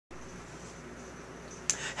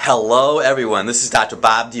Hello everyone, this is Dr.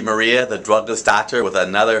 Bob DeMaria, the drugless doctor, with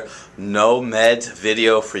another No Meds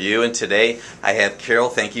video for you. And today I have Carol.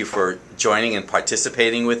 Thank you for joining and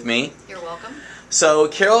participating with me. You're welcome. So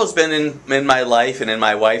Carol has been in my life and in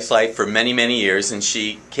my wife's life for many, many years, and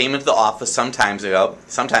she came into the office some time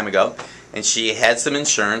ago, and she had some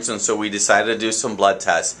insurance, and so we decided to do some blood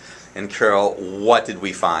tests. And Carol, what did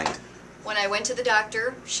we find? When I went to the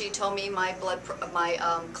doctor, she told me my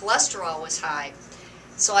cholesterol was high.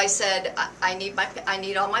 So I said, I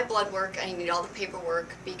need all my blood work, I need all the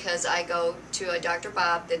paperwork, because I go to a Dr.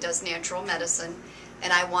 Bob that does natural medicine,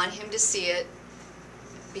 and I want him to see it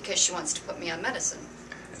because she wants to put me on medicine.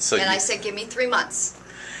 And I said, give me 3 months.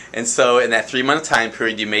 And so in that 3-month time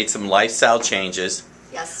period, you made some lifestyle changes.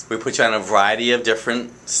 Yes. We put you on a variety of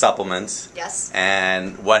different supplements. Yes.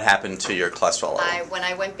 And what happened to your cholesterol level? When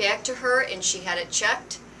I went back to her and she had it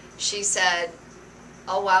checked, she said,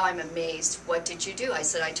 oh wow, I'm amazed. What did you do? I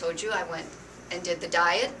said, I told you. I went and did the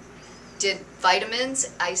diet, did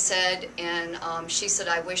vitamins, I said, and she said,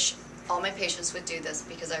 I wish all my patients would do this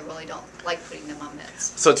because I really don't like putting them on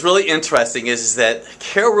meds. So it's really interesting is that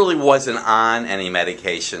Carol really wasn't on any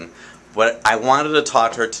medication, but I wanted to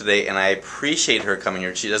talk to her today, and I appreciate her coming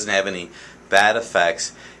here. She doesn't have any bad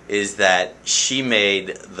effects, is that she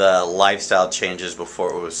made the lifestyle changes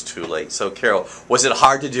before it was too late. So Carol, was it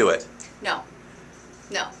hard to do it? No.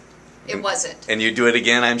 No, it wasn't. And you do it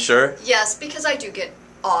again, I'm sure? Yes, because I do get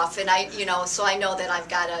off, and so I know that I've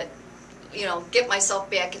got to, get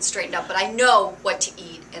myself back and straightened up. But I know what to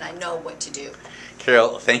eat, and I know what to do.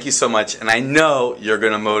 Carol, thank you so much, and I know you're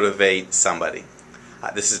going to motivate somebody.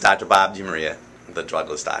 This is Dr. Bob DeMaria, the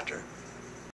drugless doctor.